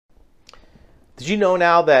Did you know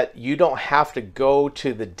now that you don't have to go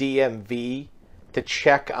to the DMV to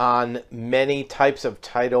check on many types of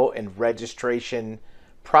title and registration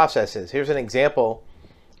processes? Here's an example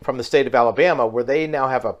from the state of Alabama where they now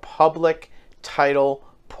have a public title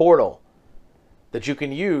portal that you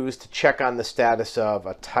can use to check on the status of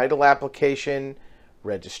a title application,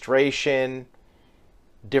 registration,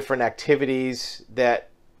 different activities that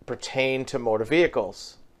pertain to motor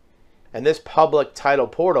vehicles. And this public title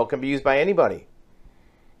portal can be used by anybody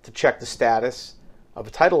to check the status of a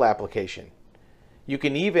title application. You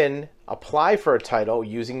can even apply for a title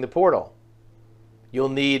using the portal. You'll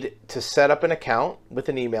need to set up an account with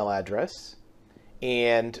an email address,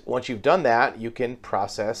 and once you've done that, you can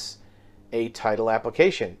process a title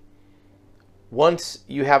application. Once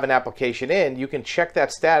you have an application in, you can check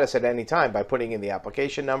that status at any time by putting in the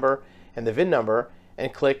application number and the VIN number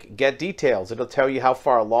and click Get Details. It'll tell you how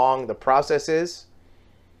far along the process is.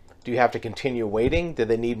 Do you have to continue waiting? Do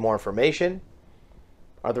they need more information?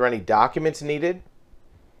 Are there any documents needed?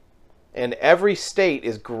 And every state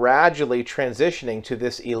is gradually transitioning to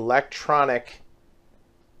this electronic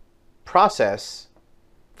process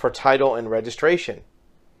for title and registration.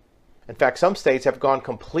 In fact, some states have gone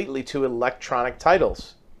completely to electronic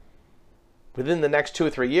titles. Within the next 2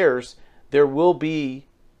 or 3 years, there will be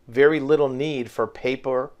very little need for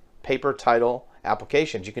paper title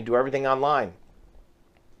applications. You can do everything online,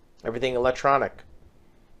 everything electronic.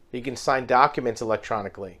 You can sign documents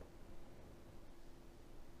electronically.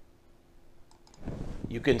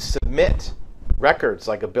 You can submit records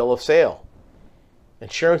like a bill of sale,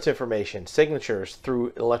 insurance information, signatures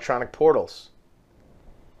through electronic portals.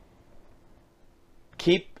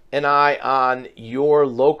 Keep an eye on your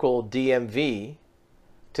local DMV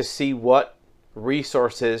to see what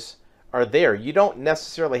resources are there. You don't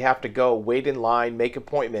necessarily have to go wait in line, make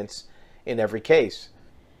appointments in every case.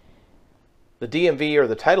 The DMV or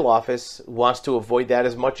the title office wants to avoid that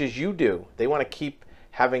as much as you do. They want to keep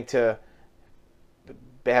having to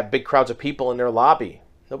have big crowds of people in their lobby.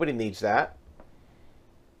 Nobody needs that.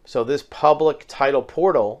 So this public title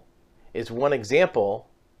portal is one example.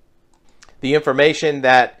 The information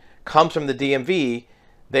that comes from the DMV,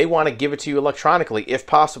 they want to give it to you electronically if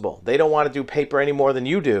possible. They don't want to do paper any more than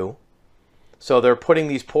you do. So they're putting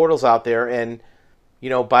these portals out there, and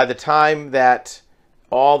by the time that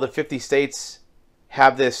all the 50 states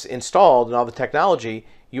have this installed and all the technology,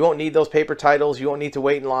 you won't need those paper titles. You won't need to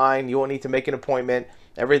wait in line. You won't need to make an appointment.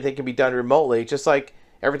 Everything can be done remotely, just like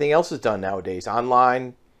everything else is done nowadays.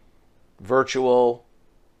 Online, virtual,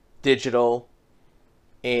 digital,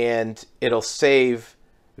 and it'll save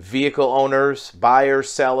vehicle owners, buyers,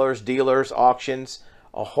 sellers, dealers, auctions,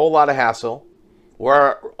 a whole lot of hassle.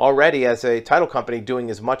 We're already, as a title company, doing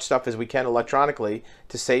as much stuff as we can electronically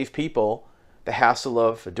to save people the hassle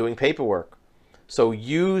of doing paperwork. So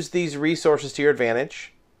use these resources to your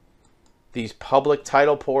advantage. These public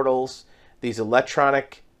title portals, these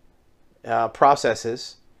electronic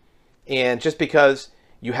processes. And just because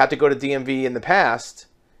you had to go to DMV in the past,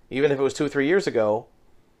 even if it was 2 or 3 years ago,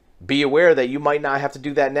 be aware that you might not have to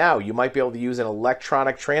do that now. You might be able to use an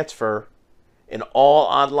electronic transfer and all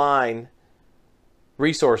online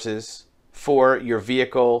resources for your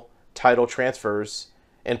vehicle title transfers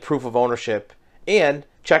and proof of ownership and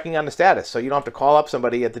checking on the status. So you don't have to call up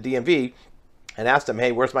somebody at the DMV and ask them,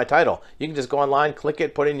 hey, where's my title? You can just go online, click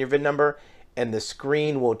it, put in your VIN number, and the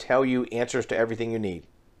screen will tell you answers to everything you need.